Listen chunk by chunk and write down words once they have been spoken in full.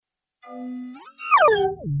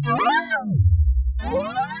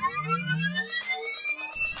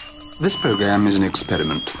This program is an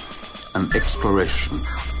experiment, an exploration.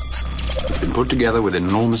 It's been put together with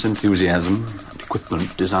enormous enthusiasm and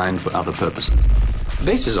equipment designed for other purposes. The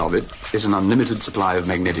basis of it is an unlimited supply of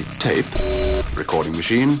magnetic tape, recording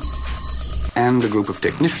machine, and a group of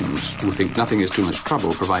technicians who think nothing is too much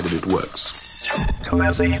trouble provided it works.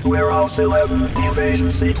 Commencing Warehouse 11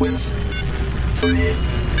 invasion sequence. 3,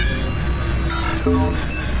 2,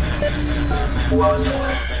 1.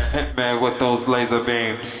 Hit me with those laser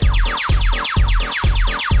beams.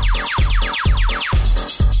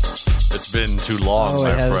 It's been too long,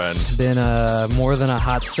 my friend. It's been more than a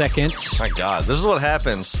hot second. My God, this is what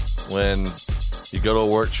happens when you go to a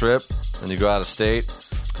work trip and you go out of state,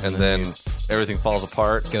 and then everything falls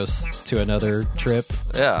apart. Goes to another trip.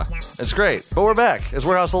 Yeah, it's great. But we're back. It's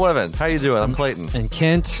Warehouse 11. How you doing? I'm Clayton. And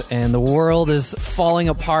Kent, and the world is falling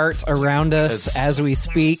apart around us as we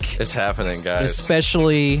speak. It's happening, guys.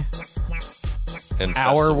 Especially in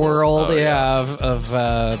our world,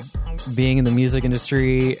 of being in the music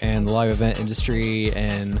industry and the live event industry,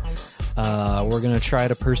 and we're going to try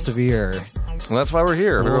to persevere. And that's why we're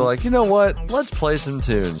here. We were like, you know what? Let's play some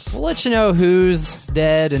tunes. We'll let you know who's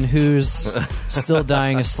dead and who's still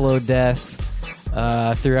dying a slow death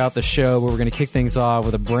throughout the show, but we're going to kick things off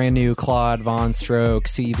with a brand new Claude Von Stroke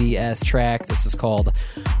CVS track. This is called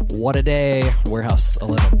What a Day, Warehouse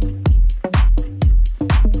 11.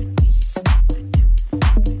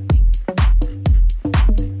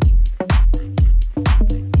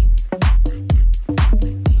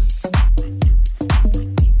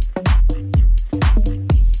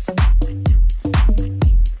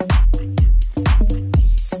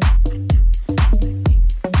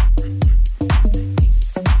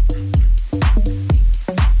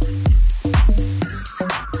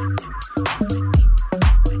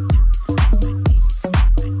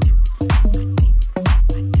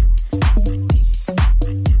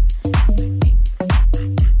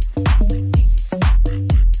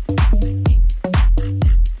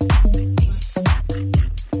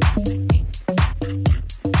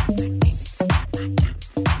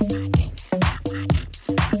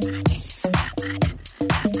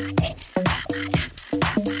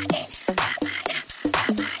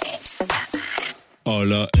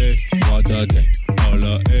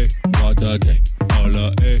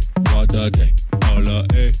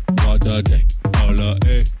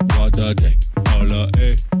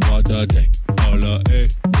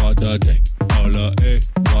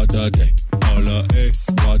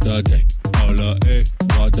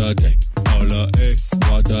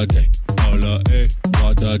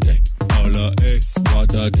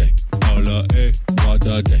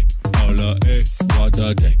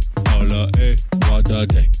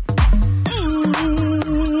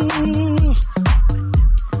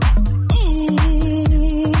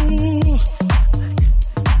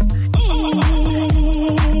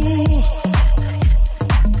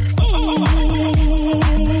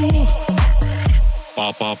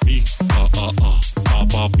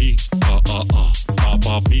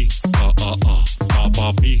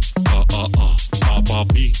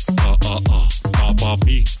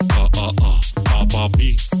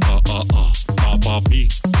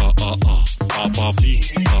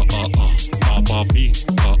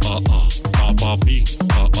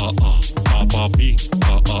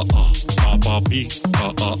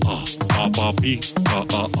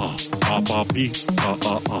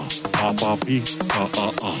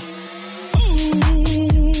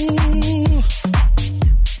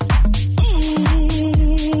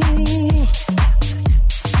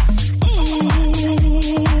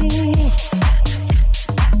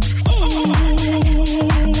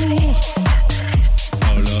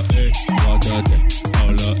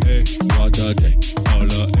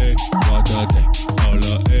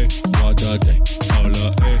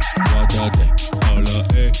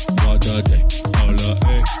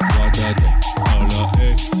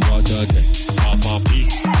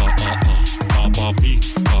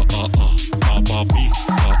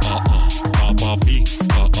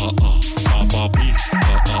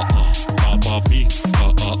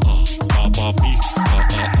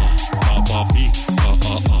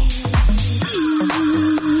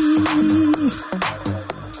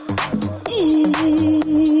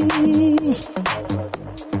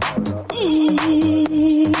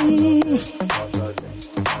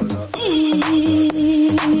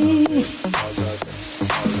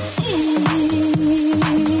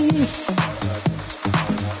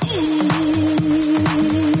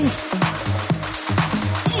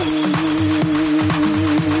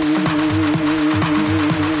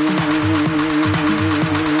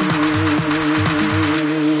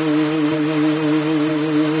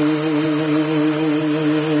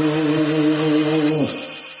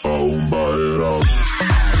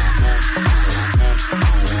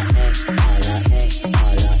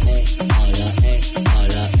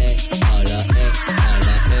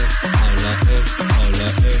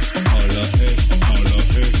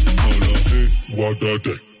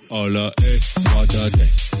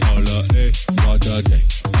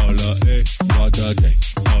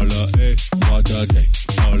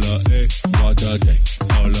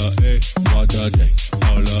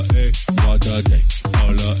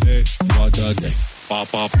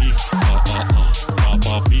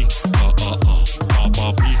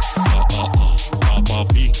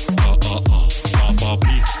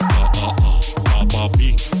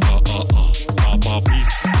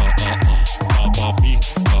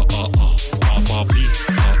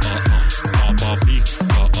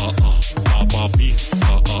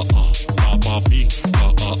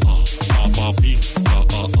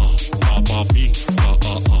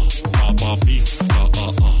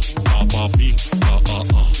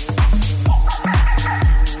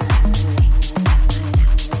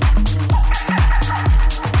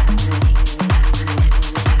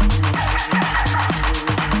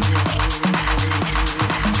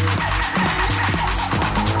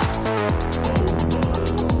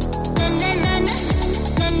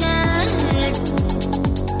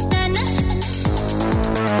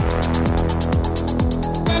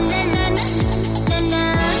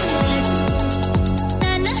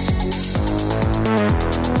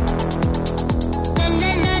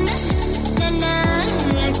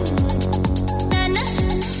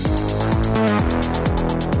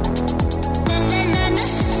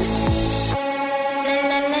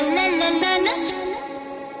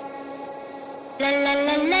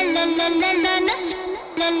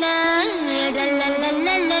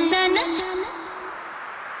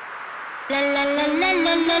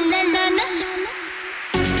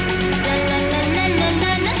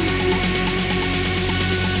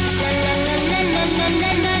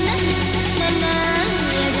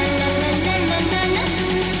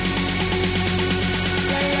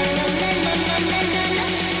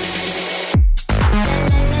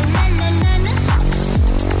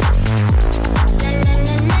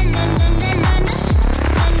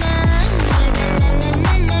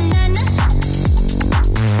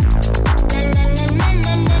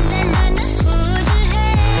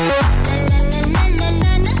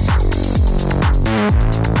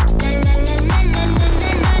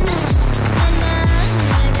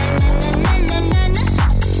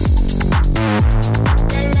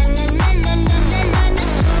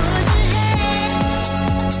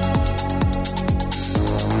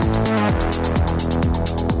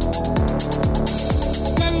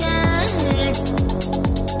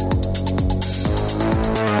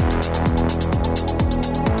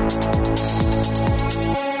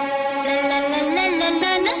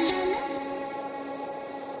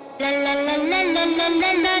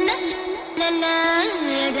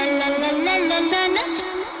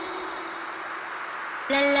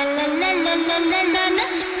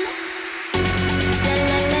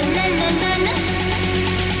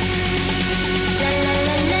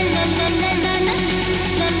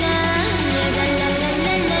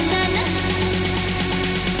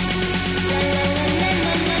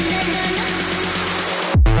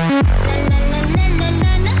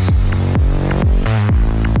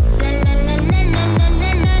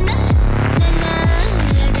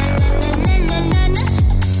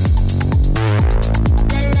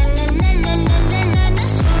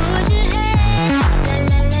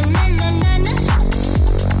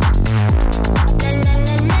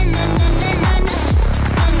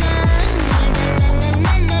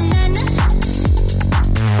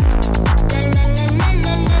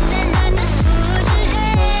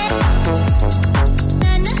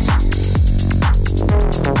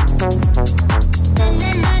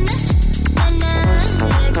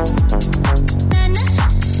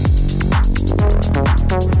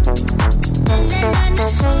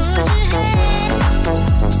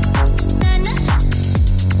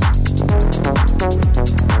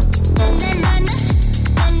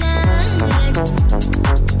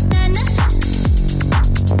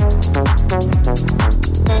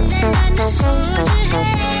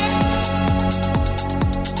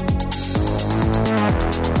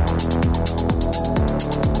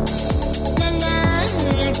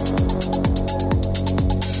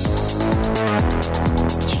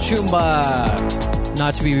 Choomba.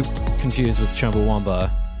 Not to be confused with Chumbawamba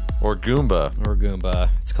Or Goomba. or Goomba.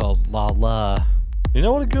 It's called La La. You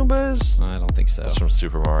know what a Goomba is? I don't think so. It's from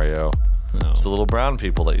Super Mario. No. It's the little brown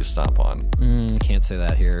people that you stomp on. Can't say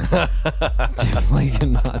that here. Definitely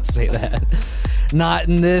cannot say that. Not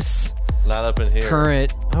in this Not up in here.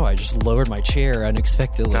 current. Oh, I just lowered my chair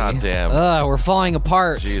unexpectedly. God damn. We're falling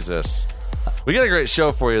apart. Jesus. We got a great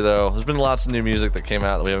show for you, though. There's been lots of new music that came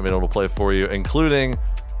out that we haven't been able to play for you, including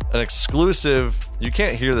an exclusive. You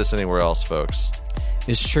can't hear this anywhere else, folks.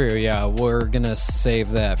 It's true, yeah. We're going to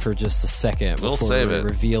save that for just a second before we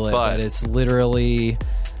reveal it. But it's literally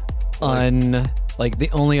like the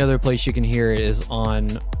only other place you can hear it is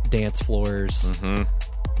on dance floors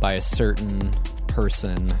by a certain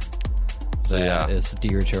person that is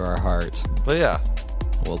dear to our heart. But yeah.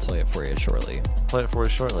 We'll play it for you shortly. So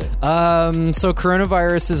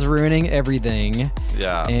coronavirus is ruining everything.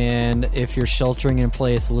 Yeah. And if you're sheltering in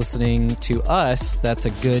place listening to us, that's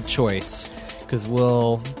a good choice because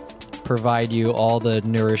we'll provide you all the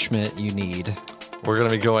nourishment you need. We're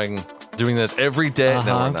going to be doing this every day.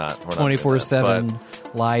 No, we're not.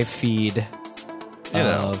 24/7 live feed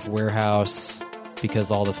of Warehouse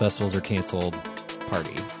because all the festivals are canceled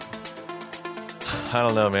party. I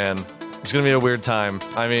don't know, man. It's going to be a weird time.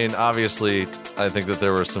 I mean, obviously, I think that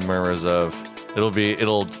there were some murmurs of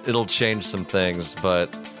it'll change some things,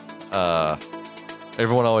 but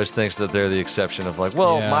everyone always thinks that they're the exception of like,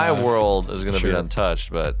 well, my world is going to be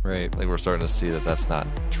untouched, but I think we're starting to see that that's not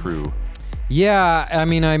true. Yeah, I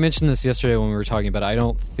mean, I mentioned this yesterday when we were talking about it. I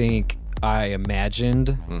don't think I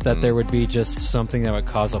imagined that there would be just something that would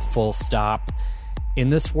cause a full stop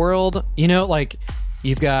in this world. You know, like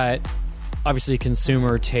you've got obviously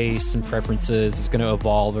consumer tastes and preferences is going to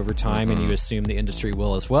evolve over time, and you assume the industry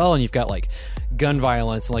will as well. And you've got like gun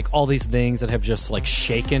violence and like all these things that have just like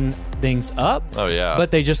shaken things up. Oh yeah, but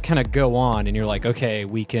they just kind of go on, and you're like, okay,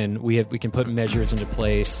 we can put measures into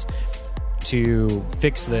place to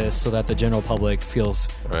fix this so that the general public feels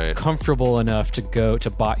comfortable enough to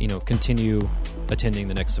continue attending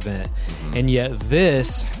the next event. And yet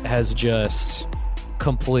this has just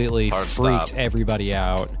completely freaked everybody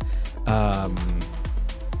out.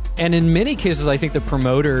 And in many cases, I think the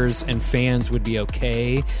promoters and fans would be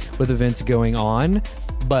okay with events going on,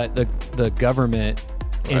 but the government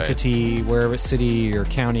entity, wherever city or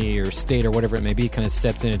county or state or whatever it may be, kind of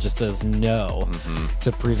steps in and just says no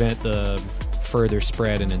to prevent the further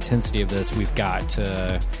spread and intensity of this. We've got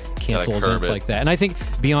to cancel events like that. And I think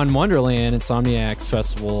Beyond Wonderland, Insomniac's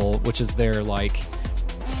festival, which is their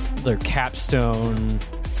capstone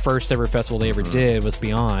first ever festival they ever did, was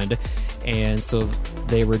Beyond, and so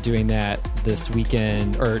they were doing that next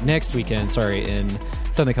weekend, in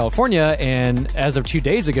Southern California. And as of 2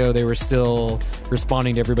 days ago, they were still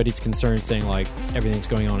responding to everybody's concerns, saying like everything's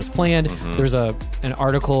going on as planned. There's an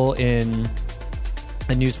article in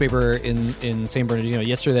a newspaper in San Bernardino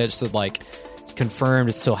yesterday that said like confirmed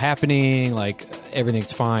it's still happening, like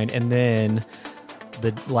everything's fine. And then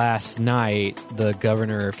the last night, the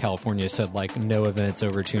governor of California said like no events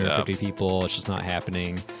over 250 people. It's just not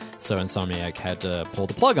happening. So Insomniac had to pull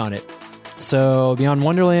the plug on it. So Beyond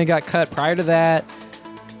Wonderland got cut. Prior to that,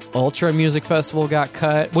 Ultra Music Festival got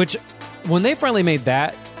cut, which when they finally made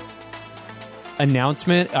that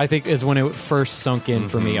announcement, I think is when it first sunk in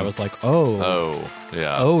for me. I was like, oh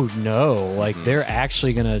no, like they're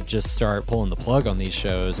actually gonna just start pulling the plug on these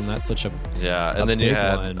shows, and that's such a and then you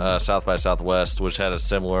had South by Southwest, which had a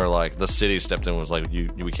similar, like the city stepped in and was like,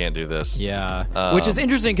 we can't do this. Which is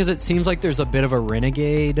interesting because it seems like there's a bit of a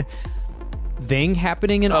renegade thing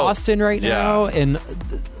happening in Austin right now, and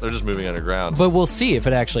they're just moving underground. But we'll see if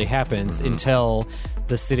it actually happens until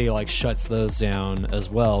the city like shuts those down as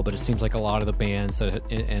well. But it seems like a lot of the bands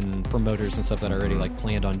that and promoters and stuff that already like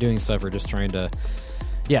planned on doing stuff are just trying to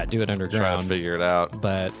do it underground, trying to figure it out.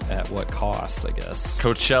 But at what cost, I guess?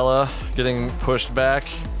 Coachella getting pushed back,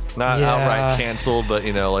 not outright canceled, but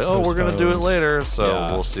we're going to do it later, so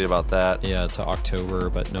we'll see about that. To October,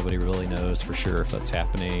 but nobody really knows for sure if that's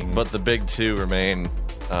happening. But the big two remain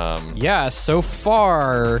so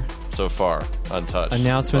far untouched.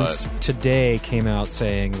 Announcements today came out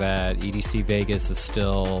saying that EDC Vegas is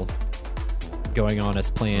still going on as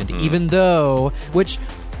planned, even though, which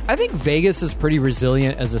I think Vegas is pretty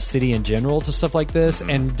resilient as a city in general to stuff like this,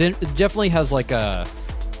 and definitely has like a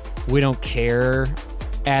we don't care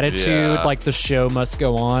attitude. Like the show must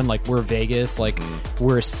go on. Like we're Vegas. Like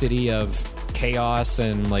we're a city of chaos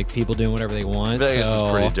and like people doing whatever they want. Vegas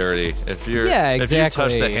is pretty dirty. If you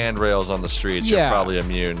touch the handrails on the streets, you're probably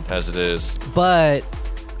immune as it is. But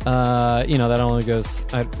that only goes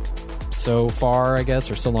so far, I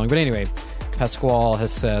guess, or so long. But anyway, Pasquale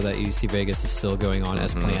has said that EDC Vegas is still going on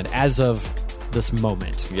as planned as of this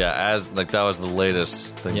moment. As like that was the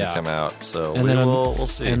latest thing to come out. So we'll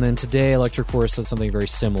see. And then today, Electric Force said something very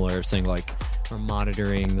similar, saying like we're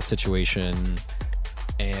monitoring the situation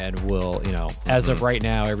and we'll, as of right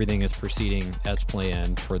now, everything is proceeding as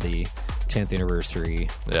planned for the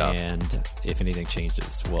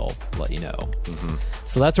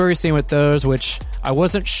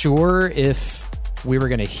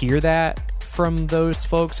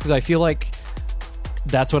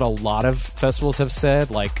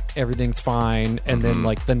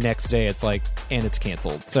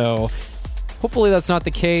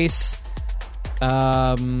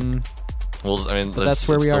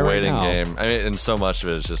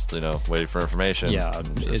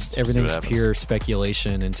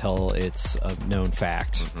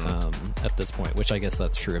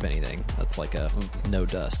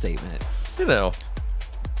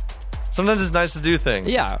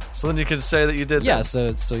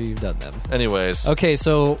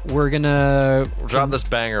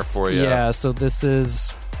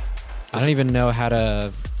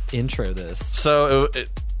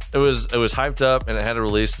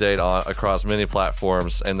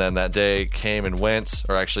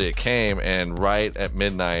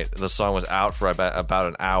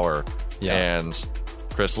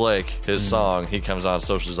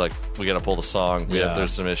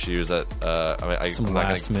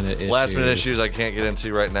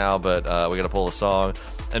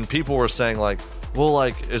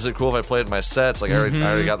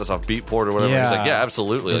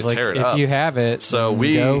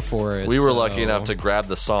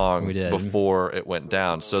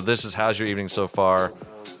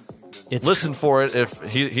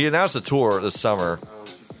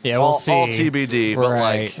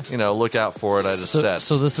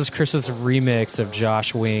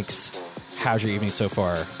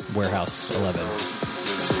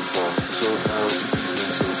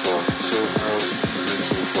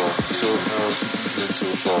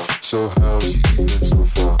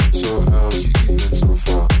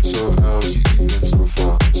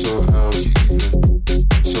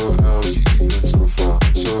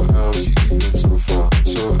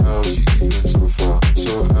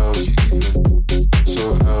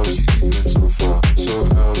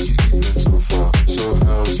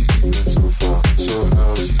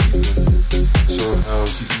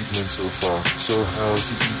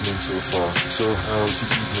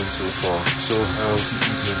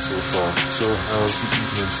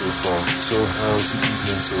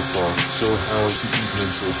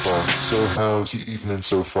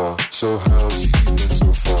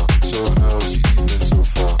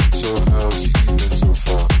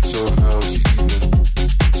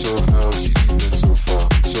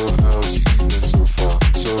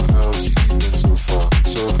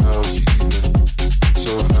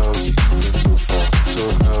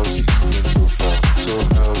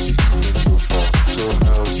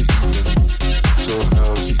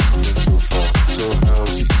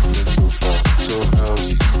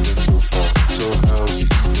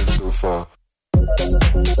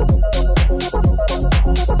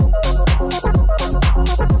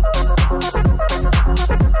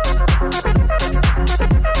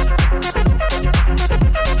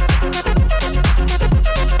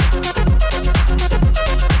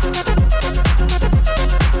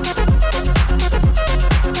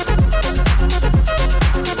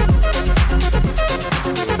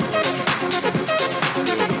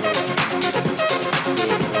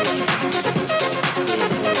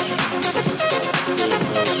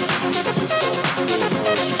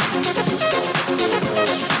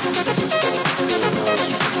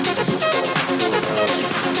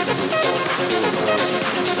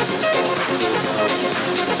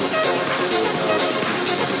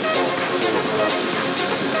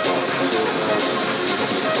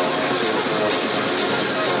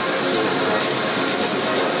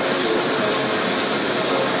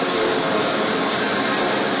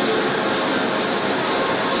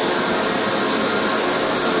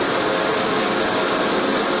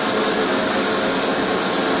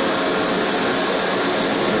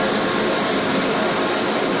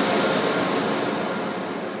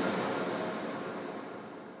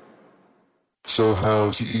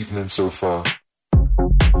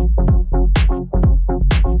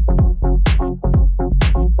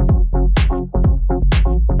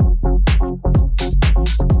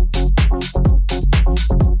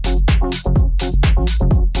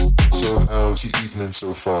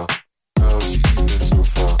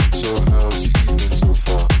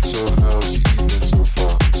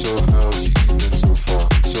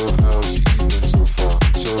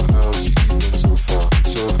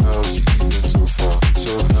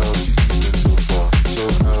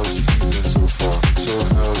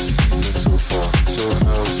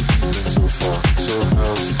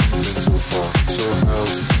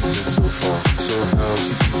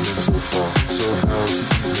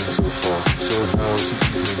far? So how's the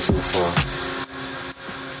evening so far?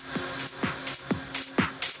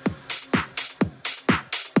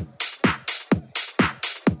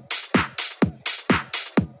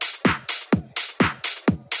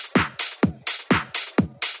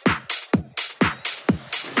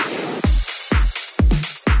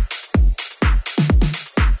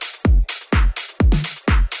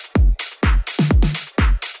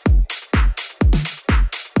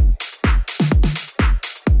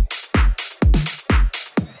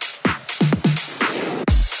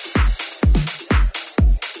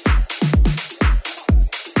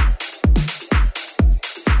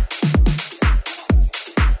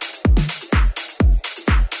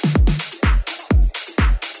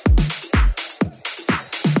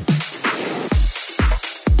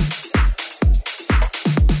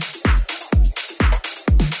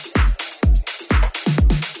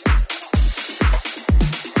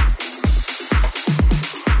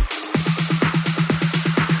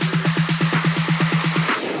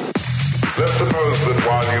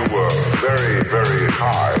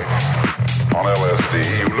 high on LSD,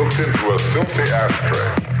 you looked into a filthy ashtray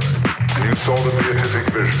and you saw the beatific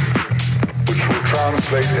vision, which will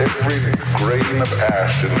translate every grain of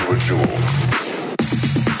ash into a jewel.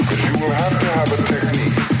 But you will have to have a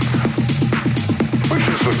technique, which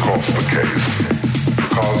is of course the case,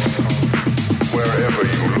 because wherever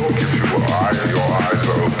you look, if your eyes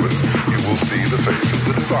are open, you will see the face of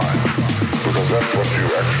the divine, because that's what you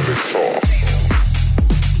actually saw.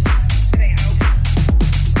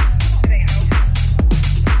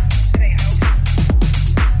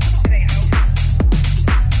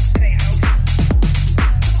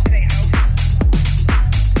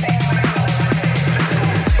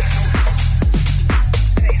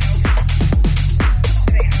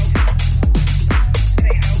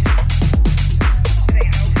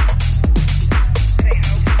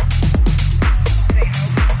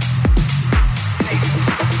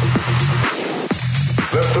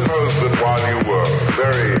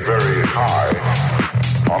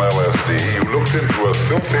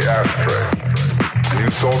 Filthy ashtray, and you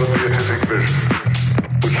saw the beatific vision,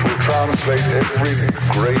 which will translate every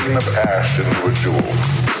grain of ash into a jewel.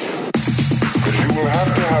 But you will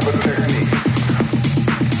have to have a technique,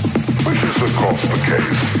 which is of course the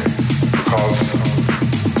case, because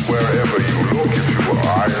wherever you look, if your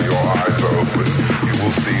eyes are open, you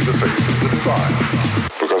will see the face of the divine,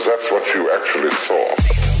 because that's what you actually saw.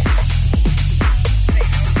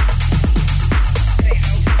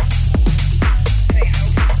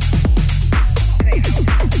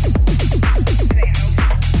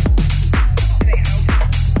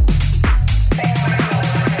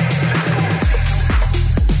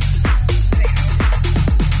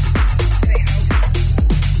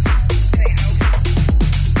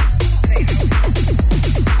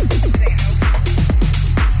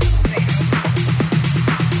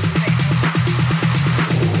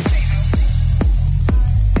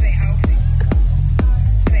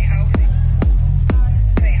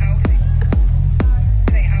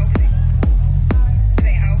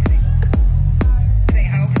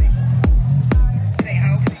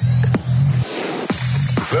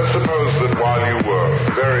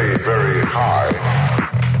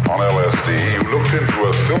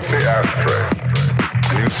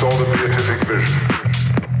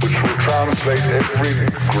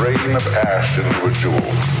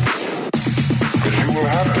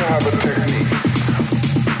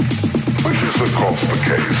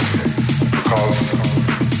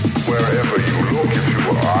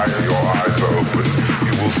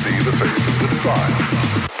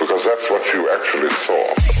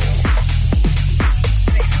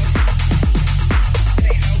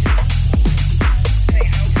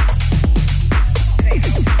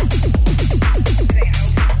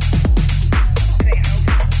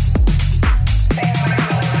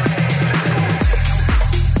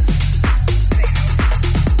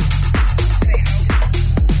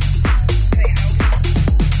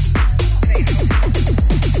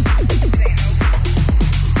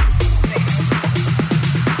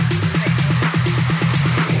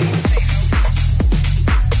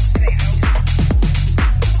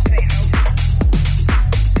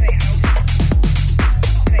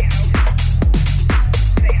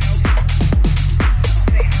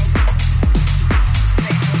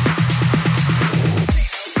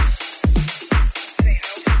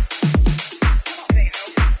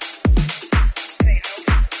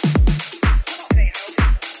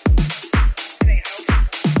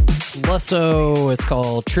 So it's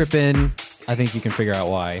called Trippin'. I think you can figure out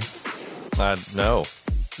why. No.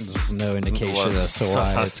 There's no indication as to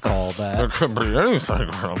why it's called that. There could be anything.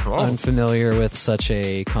 Unfamiliar with such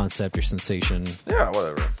a concept or sensation. Yeah,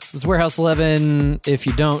 whatever. This is Warehouse 11. If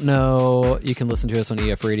you don't know, you can listen to us on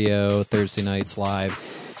EF Radio Thursday nights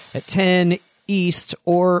live at 10 East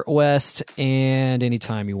or West and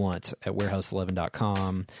anytime you want at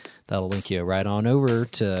warehouse11.com. That'll link you right on over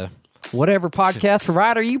to whatever podcast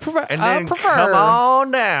provider you prefer. Come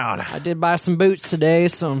on down. I did buy some boots today,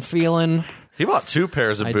 so I'm feeling... He bought 2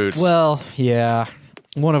 pairs of boots. Well, yeah.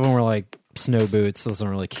 One of them were like snow boots. Doesn't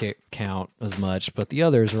really count as much. But the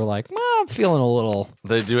others were like, I'm feeling a little...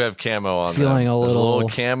 They do have camo on feeling them. A little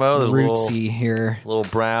camo. There's rootsy here. Little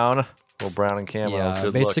brown and camo. Yeah,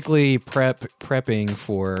 Good basically prepping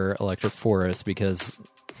for Electric Forest because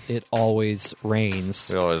it always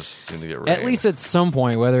rains. We always seem to get rain. At least at some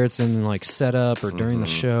point, whether it's in like setup or during the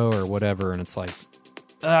show or whatever, and it's like,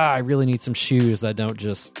 I really need some shoes that don't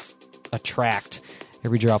just attract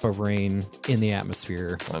every drop of rain in the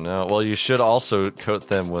atmosphere. I know. Well, you should also coat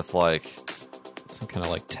them with like some kind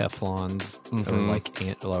of like Teflon or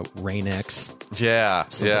like Rain-X. Yeah,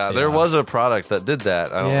 there was a product that did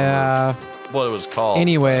that. I don't remember what it was called.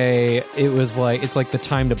 Anyway, it was like it's like the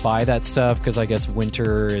time to buy that stuff because I guess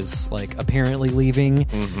winter is like apparently leaving,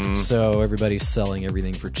 so everybody's selling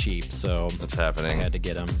everything for cheap. So that's happening. I had to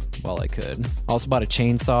get them while I could. Also bought a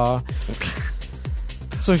chainsaw.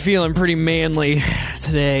 So I'm feeling pretty manly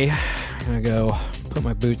today. I'm gonna go put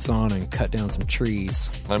my boots on and cut down some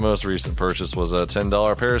trees. My most recent purchase was a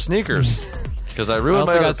 $10 pair of sneakers because I ruined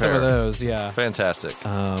my other got pair. Some of those. Yeah, fantastic.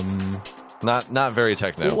 Not very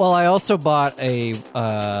techno. Well, I also bought a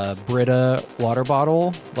Brita water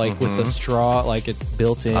bottle, like with the straw, like it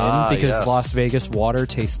built in, because Las Vegas water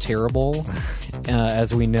tastes terrible,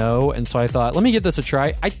 as we know. And so I thought, let me give this a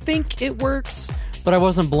try. I think it works, but I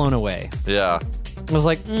wasn't blown away. Yeah. I was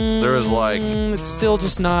like, there was like, it's still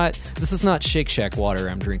just not. This is not Shake Shack water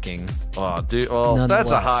I'm drinking. Oh, dude. Well,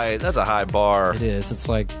 that's a high bar. It is. It's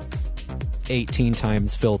like 18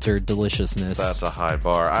 times filtered deliciousness. That's a high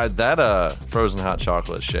bar. That frozen hot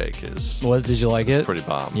chocolate shake is. What did you like it? Pretty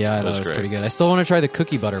bomb. Yeah, I thought it was pretty good. I still want to try the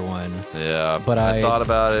cookie butter one. Yeah, but I thought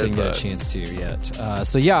about it. Didn't get a chance to yet.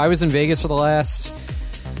 So yeah, I was in Vegas for the last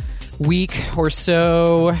week or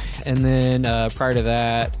so, and then prior to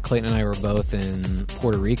that, Clayton and I were both in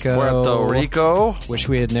Puerto Rico, which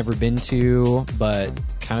we had never been to, but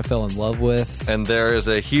kind of fell in love with. And there is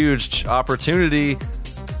a huge opportunity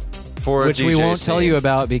for which a DJ we won't scene. tell you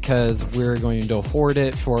about because we're going to hoard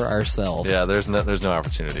it for ourselves. Yeah, there's no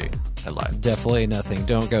opportunity. I lied. Definitely nothing.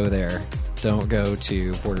 Don't go there. Don't go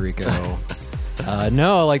to Puerto Rico.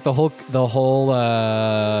 No, like the whole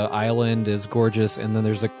island is gorgeous, and then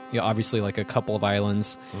there's obviously like a couple of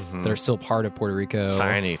islands that are still part of Puerto Rico.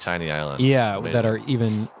 Tiny islands. Yeah, Amazing. that are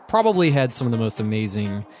even probably had some of the most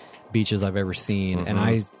amazing beaches I've ever seen, and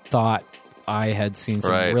I thought I had seen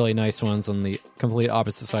some really nice ones on the complete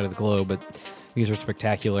opposite side of the globe, but these are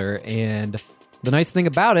spectacular. And the nice thing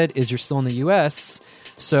about it is you're still in the U.S.,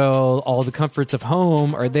 so all the comforts of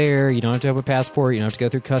home are there. You don't have to have a passport. You don't have to go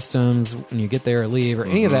through customs when you get there or leave or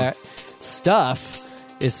any of that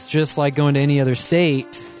stuff. It's just like going to any other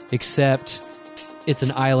state, except it's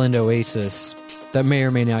an island oasis that may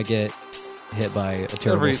or may not get hit by a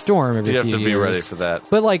terrible storm every few years. You have to be ready for that.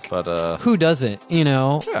 But who doesn't? You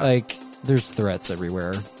know, like there's threats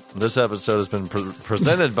everywhere. This episode has been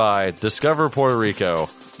presented by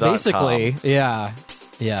DiscoverPuertoRico.com. Basically, yeah.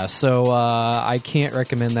 So I can't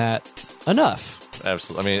recommend that enough.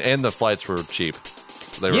 Absolutely. I mean, and the flights were cheap.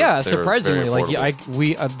 Surprisingly,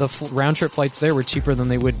 the round trip flights there were cheaper than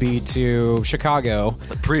they would be to Chicago.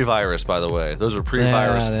 Pre-virus, by the way, those are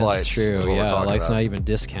pre-virus flights. That's true. Yeah, like it's not even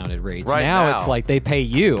discounted rates. Right now it's like they pay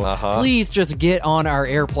you. Please just get on our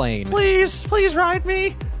airplane. Please ride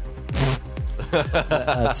me.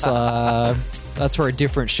 That's for a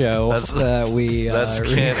different show. That's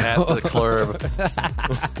Kent at the club.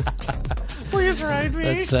 Please ride me.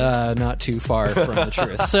 That's not too far from the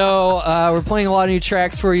truth. So we're playing a lot of new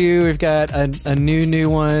tracks for you. We've got a new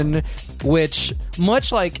one, which,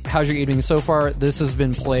 much like How's Your Evening so far, this has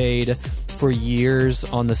been played for years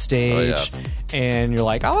on the stage. And you're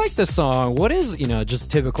like, I like this song. What is, just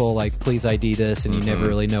typical, like, please ID this, and you never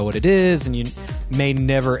really know what it is, and you may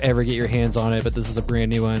never ever get your hands on it, but this is a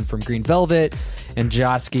brand new one from Green Velvet and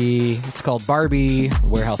Josky. It's called Barbie,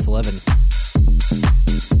 Warehouse 11.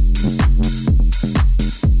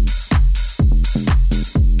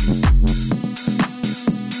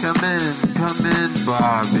 Come in,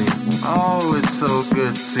 Barbie. Oh, it's so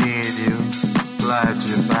good seeing you. Glad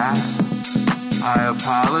you're back. I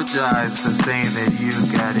apologize for saying that you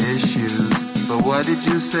got issues, but what did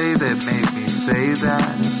you say that made me say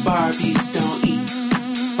that? Barbies don't eat,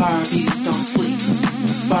 Barbies don't sleep,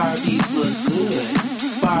 Barbies look good,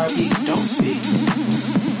 Barbies don't speak.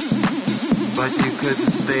 But you couldn't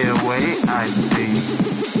stay away, I see,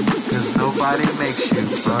 'cause nobody makes you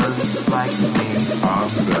buzz like me. I'm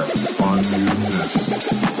that funniness.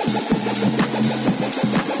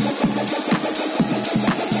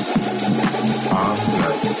 I'm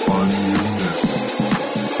that funniness.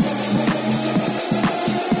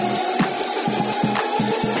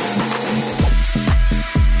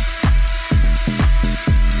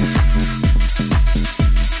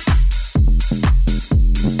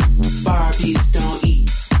 Barbies don't eat,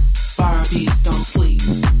 Barbies don't sleep,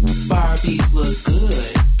 Barbies look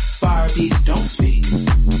good, Barbies don't speak.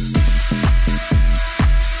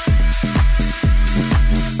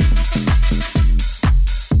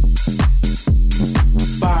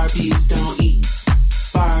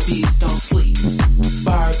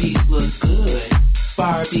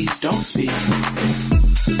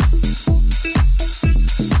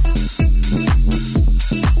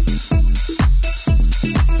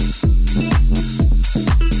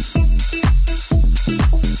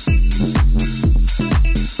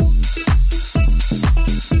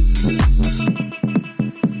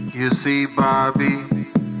 You see, Barbie,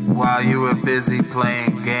 while you were busy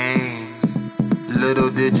playing games,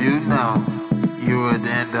 little did you know you would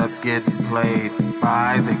end up getting played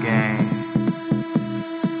by the game.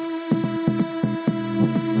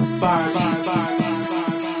 Barbie, Barbie.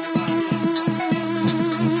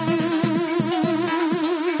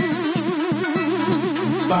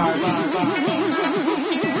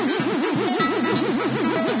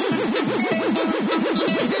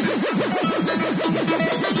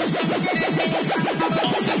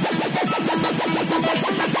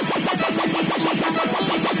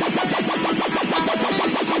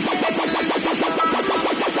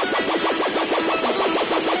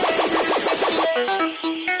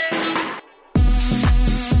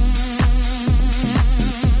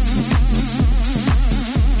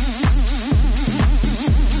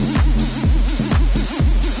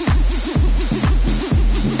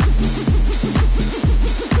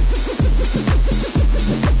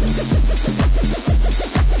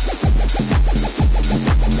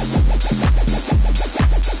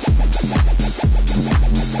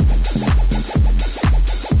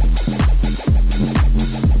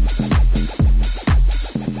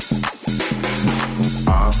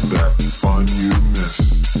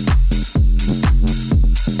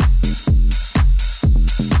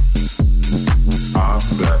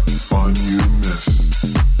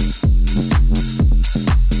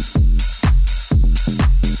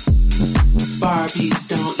 Barbies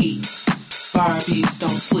don't eat. Barbies don't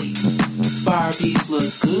sleep. Barbies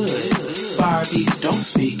look good. Barbies don't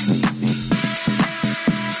speak.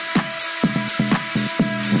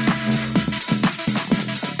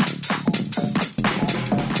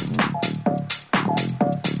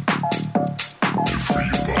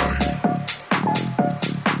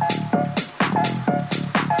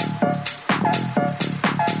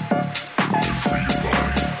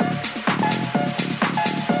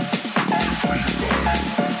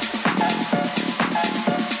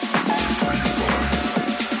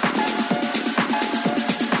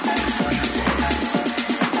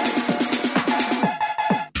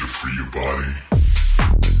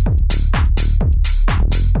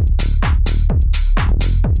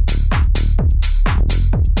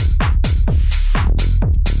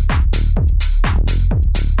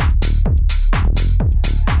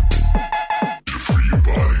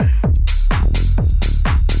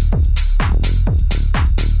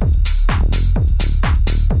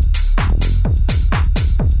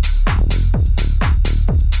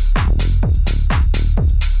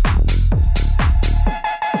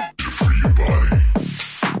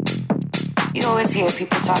 Hear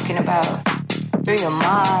people talking about free your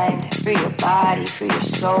mind, free your body, free your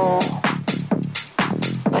soul,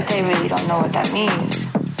 but they really don't know what that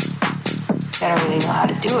means. They don't really know how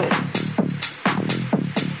to do it.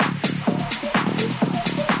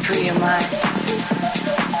 Free your mind,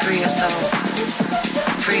 free your soul,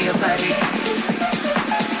 free your body,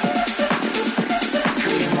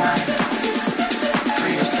 free your mind,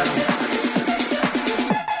 free your soul,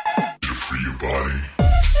 free your body.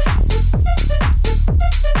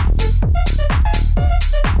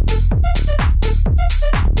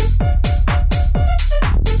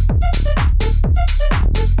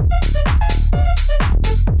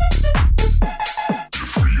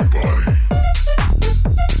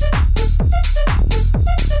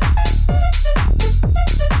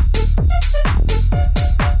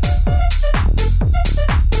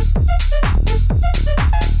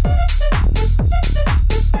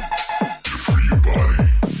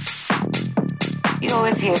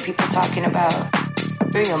 Hear people talking about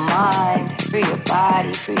free your mind, free your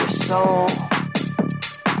body, free your soul,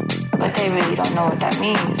 but they really don't know what that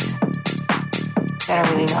means. They don't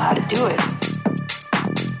really know how to do it.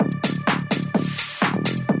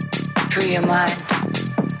 Free your mind,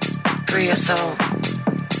 free your soul,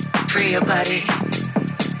 free your body,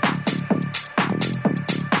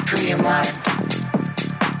 free your mind,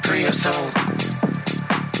 free your soul,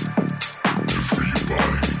 free your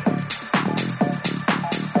body.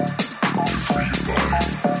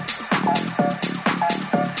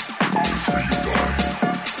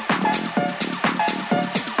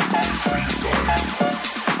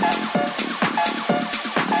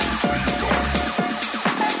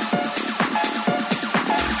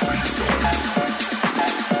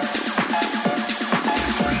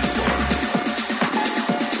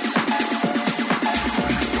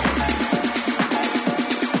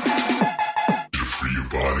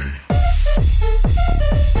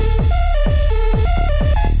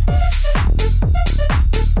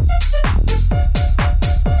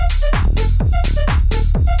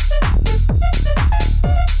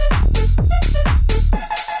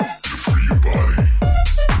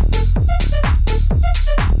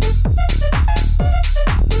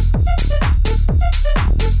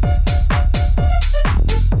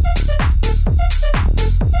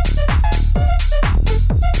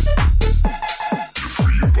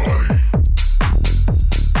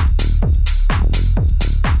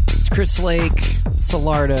 Chris Lake,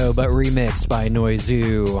 Solardo, but remixed by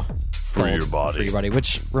Noizu. Free Your Body. Free Your Body,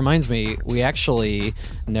 which reminds me, we actually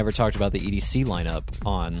never talked about the EDC lineup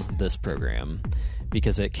on this program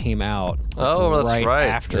because it came out right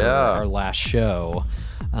after our last show.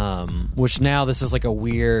 Which now this is like a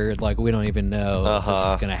weird, like we don't even know if this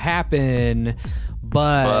is going to happen.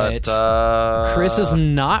 But Chris is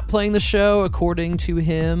not playing the show according to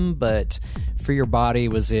him, but Free Your Body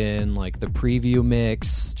was in like the preview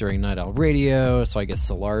mix during Night Owl Radio, so I guess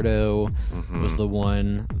Solardo was the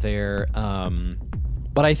one there.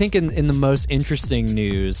 But I think in the most interesting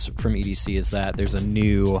news from EDC is that there's a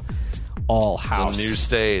new all-house new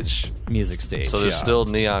stage. Music stage. So there's still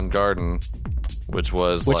Neon Garden, which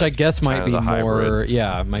I guess might be more,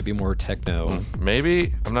 might be more techno.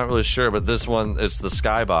 Maybe, I'm not really sure, but this one it's the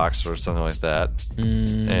Skybox or something like that.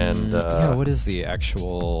 What is the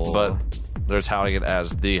actual? But they're touting it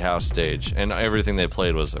as the house stage, and everything they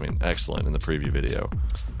played was, excellent in the preview video.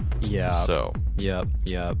 Yeah. So. Yep.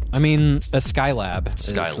 I mean, a Skylab is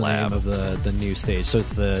the name of the new stage. So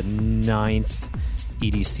it's the 9th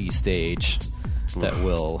EDC stage that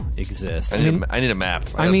will exist. I need a map.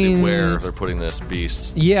 I need to see where they're putting this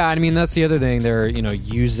beast. Yeah, I mean that's the other thing. They're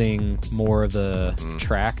using more of the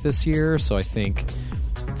track this year, so I think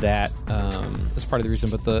that is part of the reason.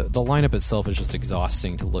 But the lineup itself is just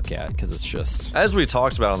exhausting to look at because it's just, as we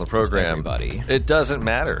talked about on the program, it doesn't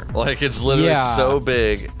matter. Like it's literally so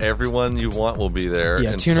big. Everyone you want will be there.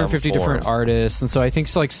 Yeah, 250 different artists, and so I think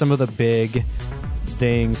some of the big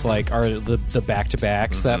things like are the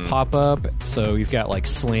back-to-backs that pop up. So you've got like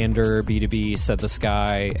Slander, B2B, Set the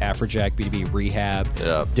Sky, Afrojack, B2B, Rehab,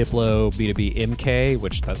 Diplo, B2B, MK,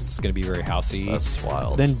 which that's going to be very housey. That's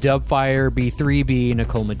wild. Then Dubfire, B3B,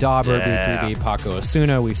 Nicole Madauber, B3B, Paco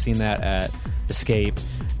Osuna. We've seen that at Escape.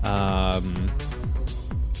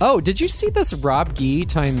 Did you see this Rob Gee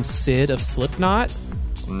times Sid of Slipknot?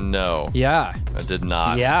 No. Yeah. I did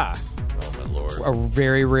not. Yeah. Oh, my Lord. A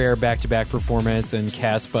very rare back-to-back performance, and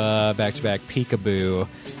Caspa back-to-back Peekaboo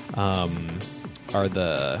are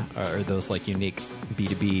those like unique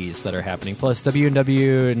B2Bs that are happening. Plus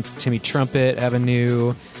W&W and Timmy Trumpet have a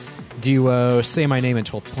new duo. Say My Name and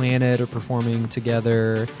 12th Planet are performing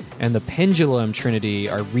together, and the Pendulum Trinity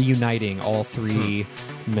are reuniting all three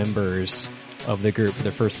members of the group for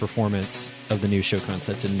their first performance of the new show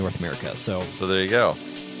concept in North America. So there you go.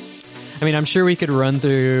 I mean, I'm sure we could run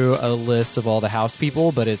through a list of all the house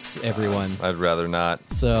people, but it's everyone. I'd rather not.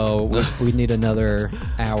 So we need another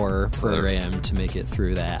hour program to make it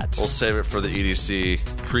through that. We'll save it for the EDC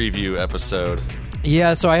preview episode.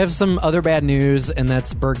 Yeah, so I have some other bad news, and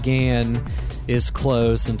that's Bergan is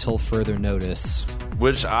closed until further notice.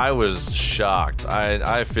 Which I was shocked.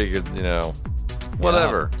 I figured,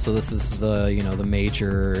 whatever. Yeah. So this is the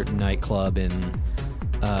major nightclub in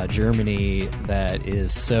Germany that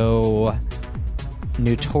is so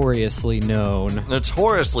notoriously known.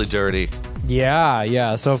 Notoriously dirty.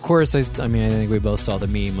 Yeah. So, of course, I think we both saw the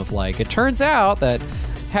meme of, like, it turns out that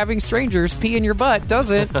having strangers pee in your butt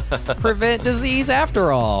doesn't prevent disease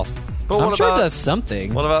after all. But I'm sure it does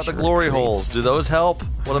something. What about the glory holes? Do those help?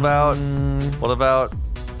 What about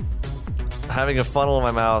having a funnel in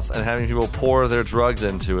my mouth and having people pour their drugs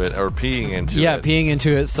into it or peeing into it? Yeah, peeing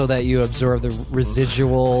into it so that you absorb the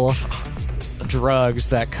residual drugs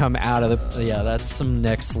that come out of the... Yeah, that's some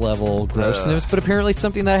next level grossness, but apparently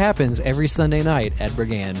something that happens every Sunday night at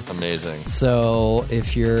Bergan. Amazing. So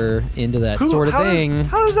if you're into that sort of thing...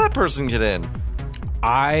 How does that person get in?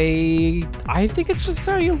 I think it's just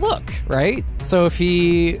how you look, right? So if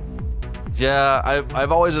he... Yeah,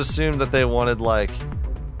 I've always assumed that they wanted, like...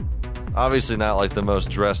 Obviously not like the most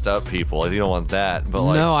dressed up people. Like, you don't want that. But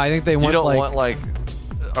like, no, I think they want. You don't want like.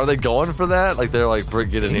 Are they going for that? Like they're like,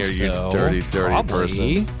 get in here, you dirty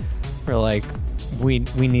person. Or like, we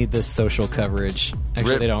need this social coverage.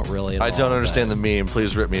 Actually, they don't really. I don't understand the meme.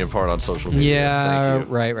 Please rip me apart on social media. Yeah, Thank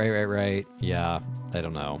you. Right. Yeah, I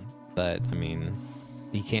don't know, but I mean,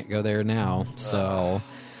 you can't go there now. So,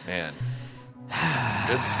 man.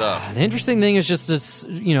 Good stuff. The interesting thing is just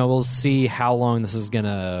we'll see how long this is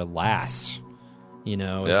gonna last. Is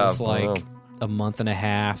this like a month and a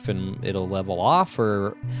half and it'll level off,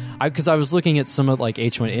 or because I was looking at some of like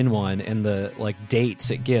H1N1 and the like dates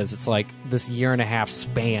it gives, it's like this 1.5 year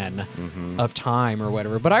span of time or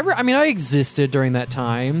whatever. But I existed during that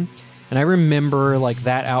time, and I remember like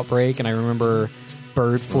that outbreak, and I remember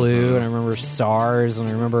bird flu, and I remember SARS, and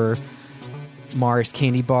I remember Mars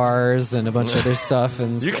candy bars and a bunch of other stuff.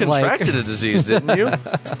 And you contracted a disease, didn't you?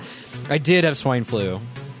 I did have swine flu.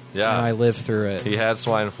 Yeah. And I lived through it. He had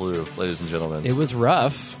swine flu, ladies and gentlemen. It was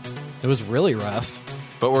rough. It was really rough.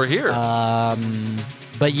 But we're here.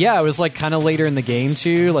 But yeah, it was like kind of later in the game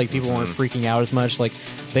too. Like people weren't Mm-hmm. freaking out as much. Like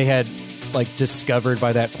they had like discovered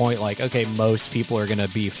by that point, like, okay, most people are going to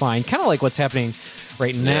be fine. Kind of like what's happening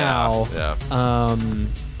right now. Yeah.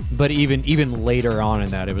 But even later on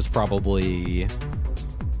in that, it was probably,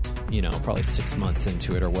 probably 6 months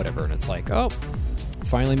into it or whatever. And it's like, oh,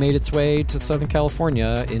 finally made its way to Southern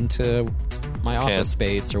California into my office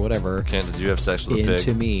space or whatever. Did you have sex with a pig?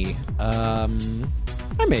 Into me. I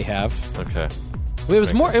may have. Okay. It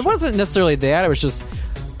was more. It wasn't necessarily that. It was just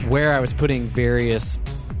where I was putting various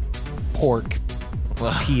pork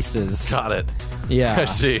pieces. Got it. Yeah, I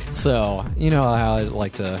see. So you know how I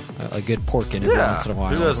like a good pork in it once in a while.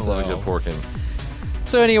 Who doesn't so. love a good porking?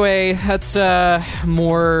 So anyway, that's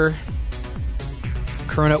more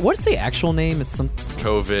Corona. What's the actual name? It's some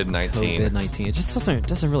COVID-19. COVID-19. It just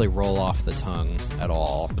doesn't really roll off the tongue at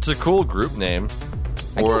all. It's a cool group name.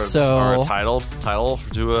 I guess so. Or a title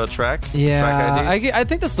to a track. Yeah, Track ID. I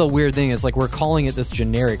think that's the weird thing is like we're calling it this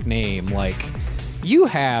generic name. Like you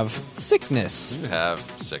have sickness. You have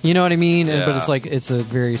sickness. You know what I mean? But Yeah. it's like it's a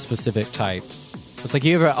very specific type. It's like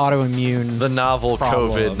you have an autoimmune. The novel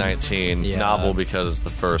problem. COVID-19. Yeah. Novel because it's the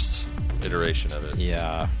first iteration of it.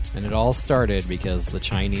 Yeah, and it all started because the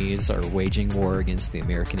Chinese are waging war against the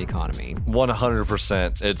American economy.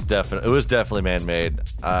 100%. It was definitely man-made.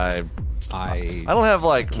 I don't have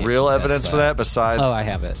like can't real contest evidence for that besides. Oh, I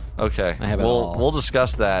have it. Okay. I have it all. We'll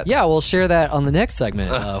discuss that. Yeah, we'll share that on the next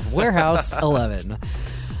segment of Warehouse 11.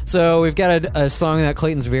 So we've got a song that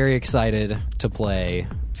Clayton's very excited to play,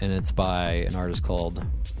 and it's by an artist called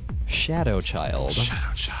Shadow Child.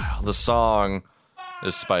 Shadow Child. The song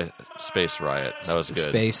is Space Riot. That was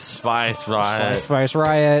good. Spice Riot. Spice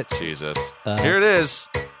Riot. Jesus. Here it is.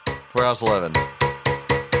 Warehouse 11.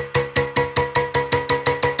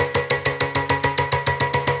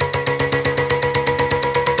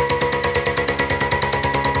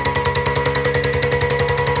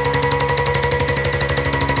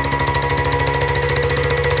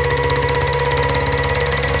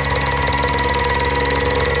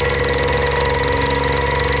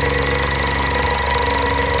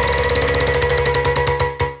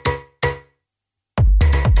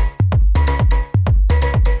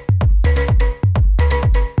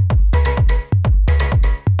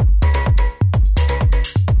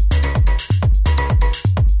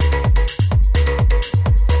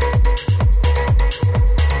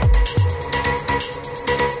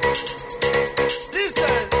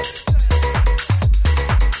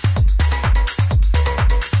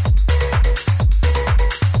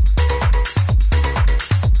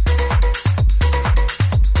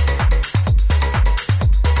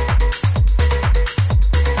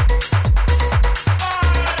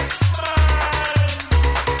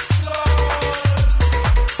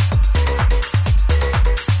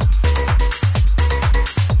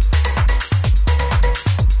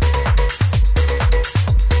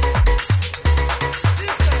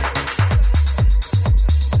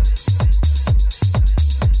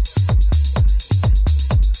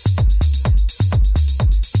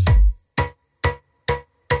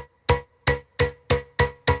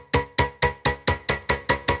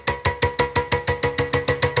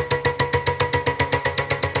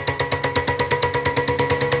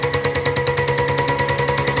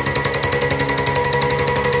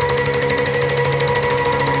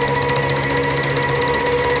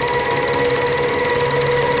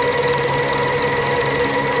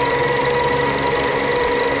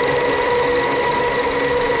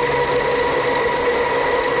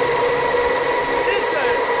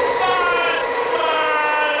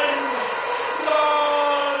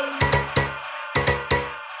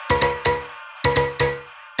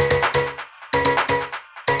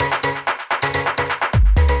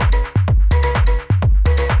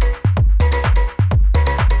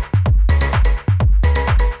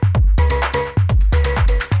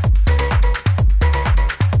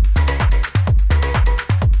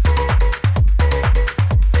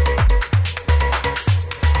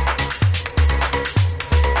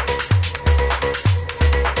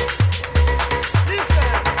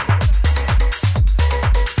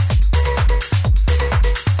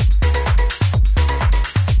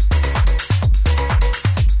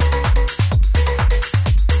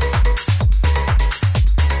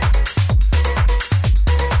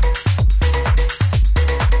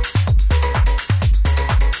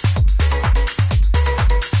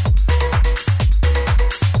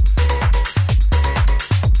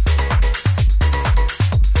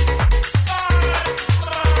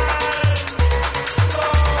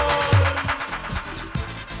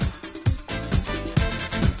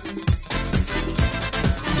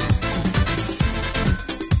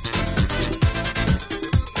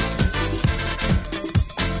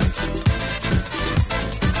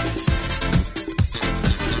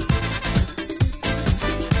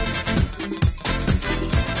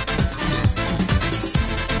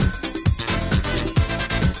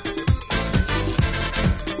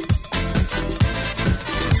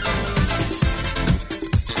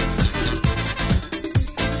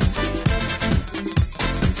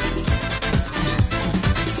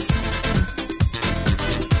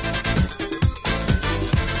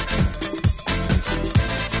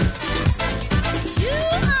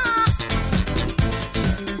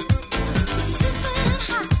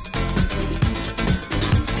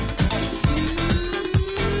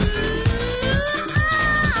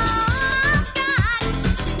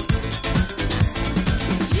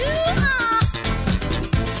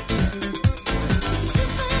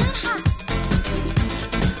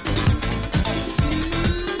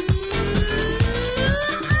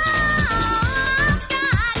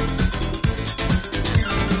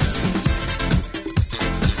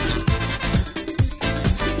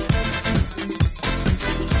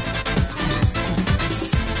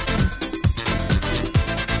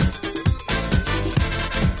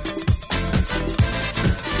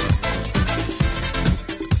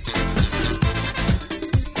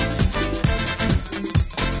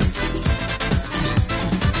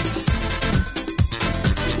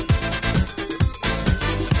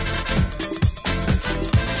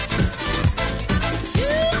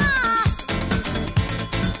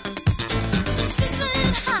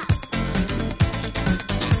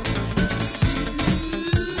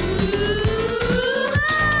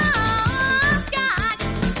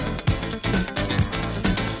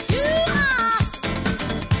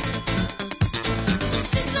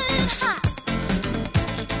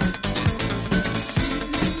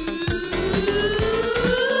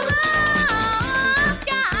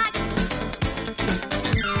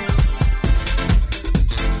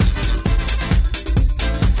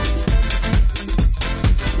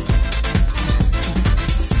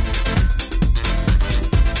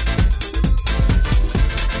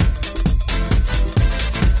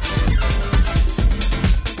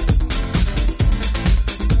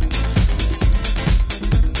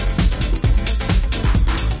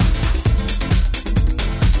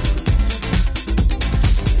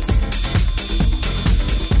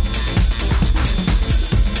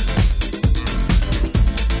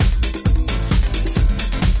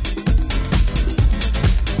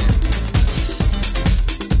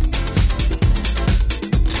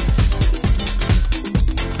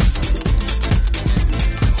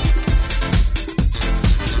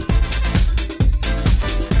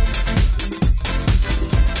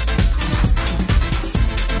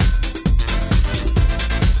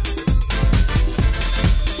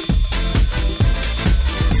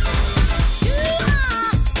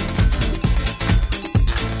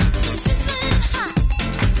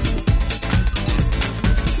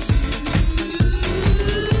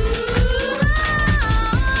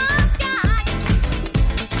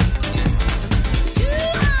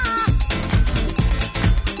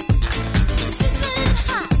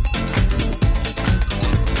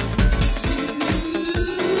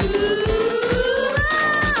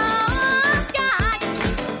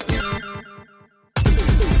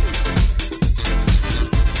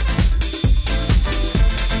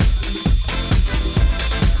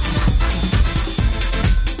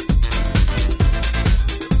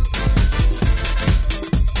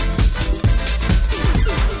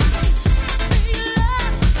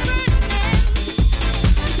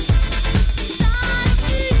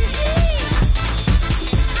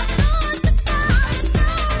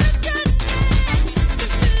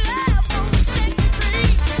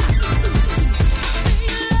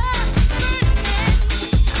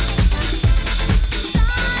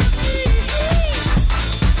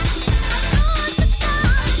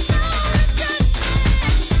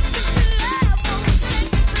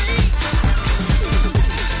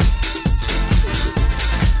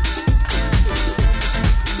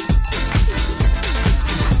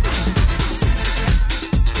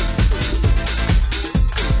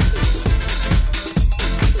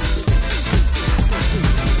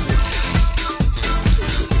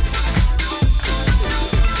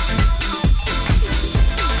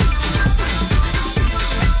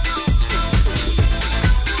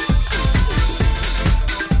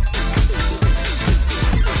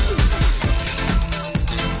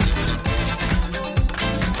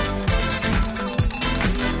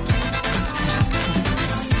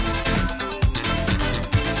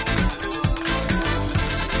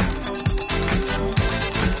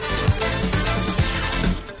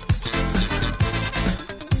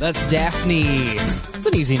 That's Daphne. It's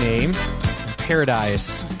an easy name.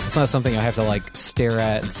 Paradise. It's not something I have to like stare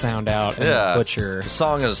at and sound out and butcher. The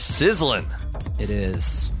song is sizzling. It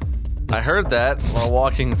is. I heard that while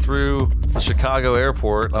walking through the Chicago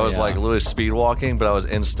airport. I was like literally speed walking, but I was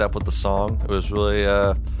in step with the song. It was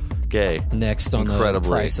really gay. Next on the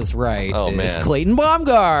Price is Right is man. Clayton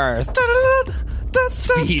Baumgarth.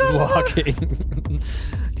 Speed walking.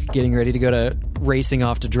 Getting ready to go to racing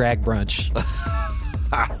off to drag brunch.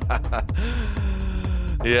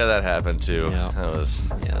 Yeah, that happened too. Yeah. That was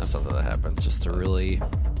something that happened. Just a really,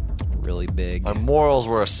 really big. My morals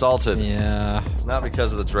were assaulted. Yeah. Not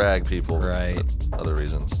because of the drag people. Right. But other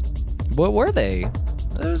reasons. What were they?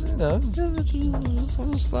 There's,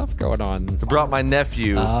 some stuff going on. I brought my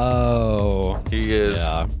nephew. Oh. He is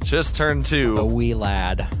just turned 2. A wee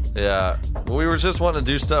lad. Yeah. Well, we were just wanting to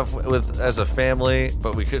do stuff with as a family,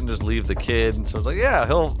 but we couldn't just leave the kid. So I was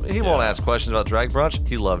like, he won't ask questions about drag brunch.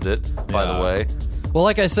 He loved it, by the way. Well,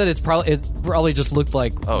 like I said, it probably just looked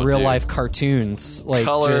like real life cartoons, like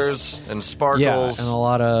colors and sparkles, and a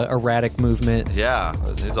lot of erratic movement. Yeah,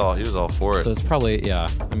 he was all for it. So it's probably I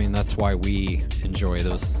mean, that's why we enjoy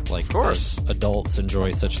those. Like, of course, adults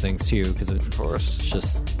enjoy such things too, because it's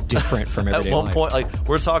just different from everyday life. At one point, like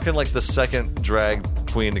we're talking like the second drag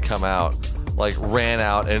queen to come out. Like ran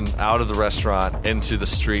out of the restaurant into the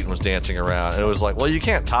street and was dancing around, and it was like, well, you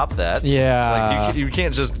can't top that. Yeah, like you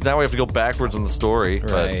can't just now we have to go backwards in the story.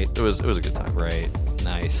 Right, but it was a good time. Right,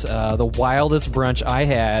 nice. The wildest brunch I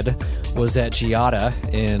had was at Giada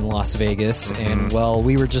in Las Vegas, and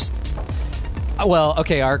we were just. Well,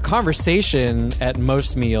 okay, our conversation at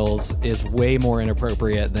most meals is way more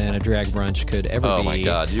inappropriate than a drag brunch could ever be. Oh my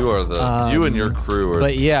God, you are you and your crew are.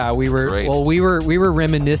 But yeah, we were great. we were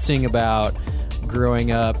reminiscing about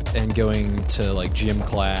growing up and going to like gym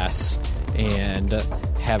class and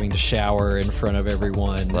having to shower in front of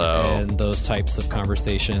everyone and those types of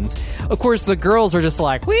conversations. Of course, the girls are just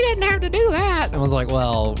like, we didn't have to do that. And I was like,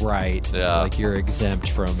 well, right. Yeah. Like you're exempt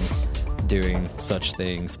from doing such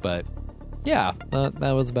things, but yeah,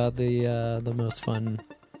 that was about the most fun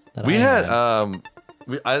that we I had. had.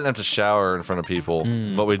 I didn't have to shower in front of people,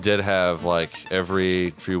 but we did have like every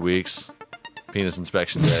few weeks penis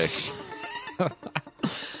inspection day.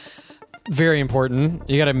 Very important.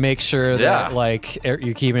 You got to make sure that like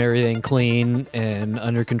you're keeping everything clean and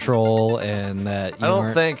under control, and that you I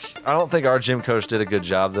don't think our gym coach did a good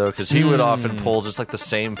job though, because he would often pull just like the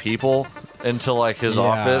same people into like his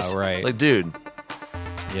office. Right. Like, dude.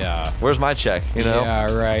 Yeah. Where's my check? You know?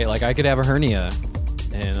 Yeah, right. Like I could have a hernia,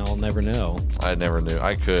 and I'll never know. I never knew.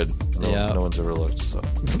 I could. No one's ever looked. So.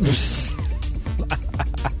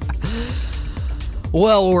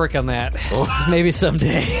 Well, we'll work on that. Maybe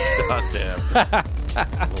someday. God damn.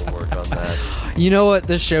 We'll work on that. You know what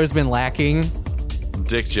this show's been lacking?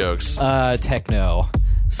 Dick jokes. Techno.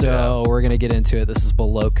 So we're going to get into it. This is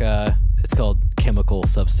Boloka. It's called Chemical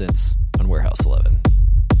Substance on Warehouse 11.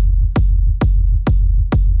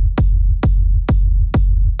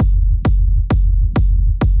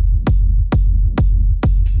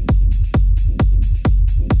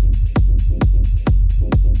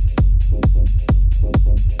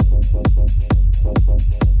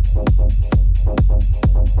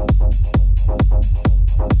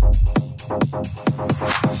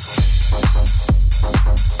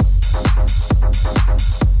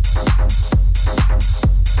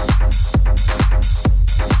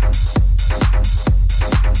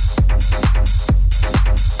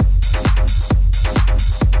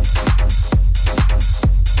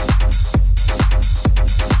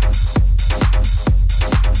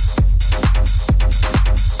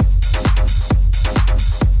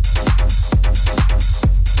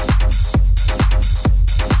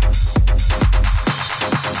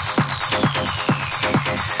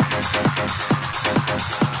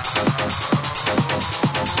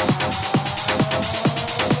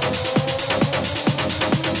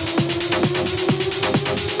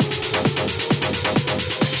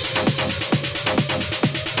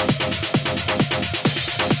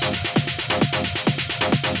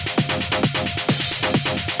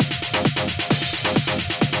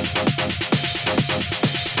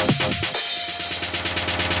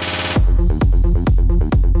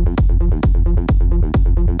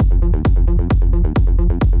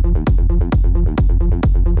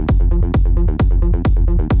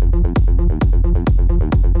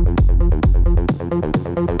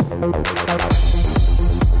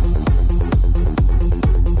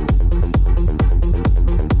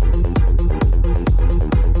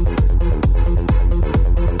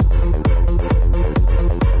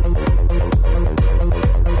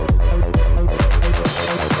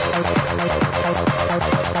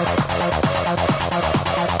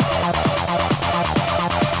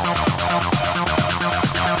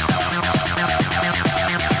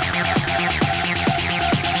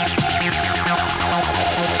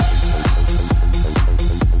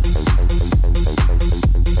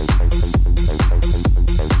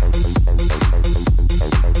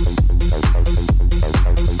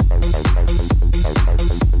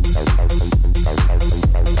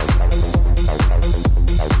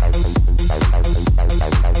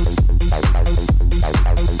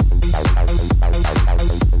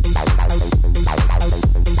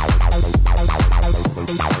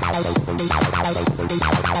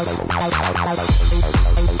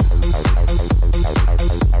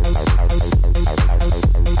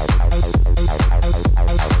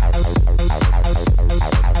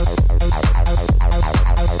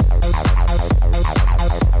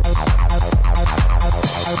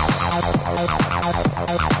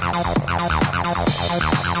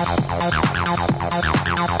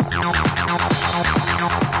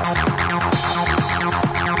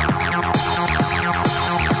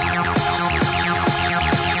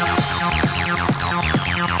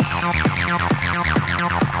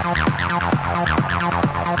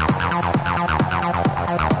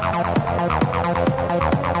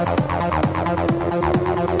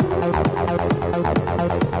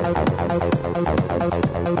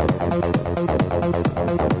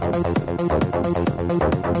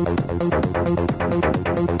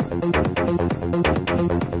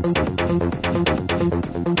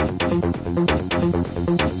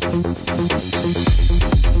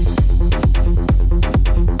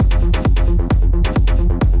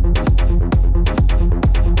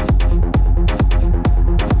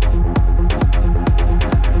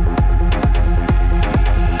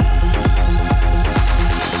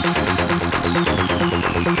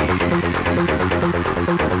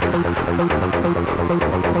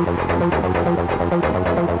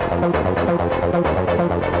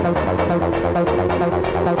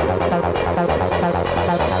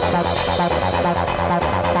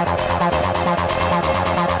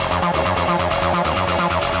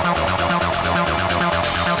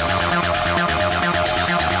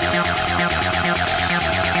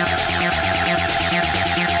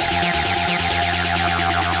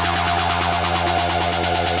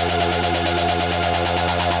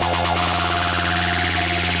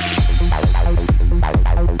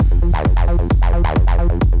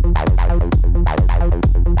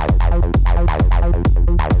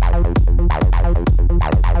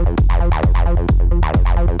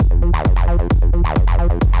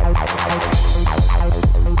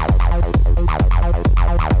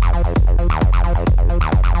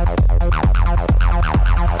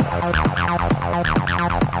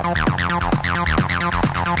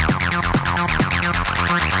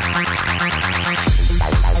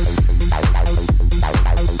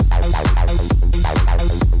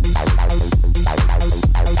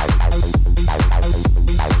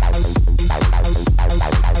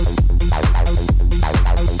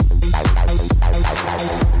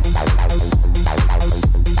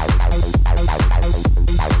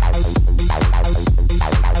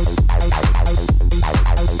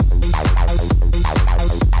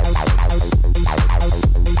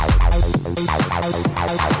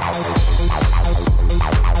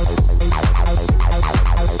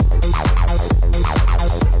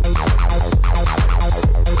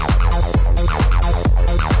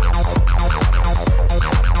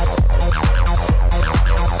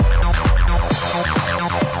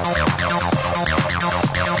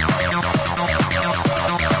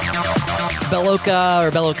 Beloka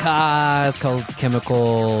or Beloka is called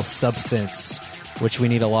chemical substance, which we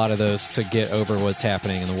need a lot of those to get over what's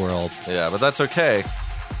happening in the world. Yeah, but that's okay.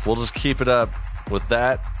 We'll just keep it up with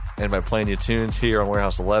that and by playing you tunes here on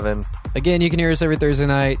Warehouse 11. Again, you can hear us every Thursday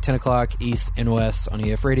night, 10 o'clock East and West on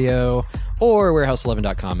EF Radio or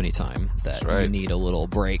warehouse11.com anytime that you need a little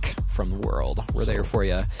break from the world. We're there for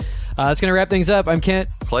you. That's going to wrap things up. I'm Kent.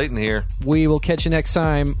 Clayton here. We will catch you next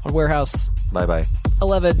time on Warehouse. Bye-bye.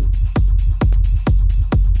 11.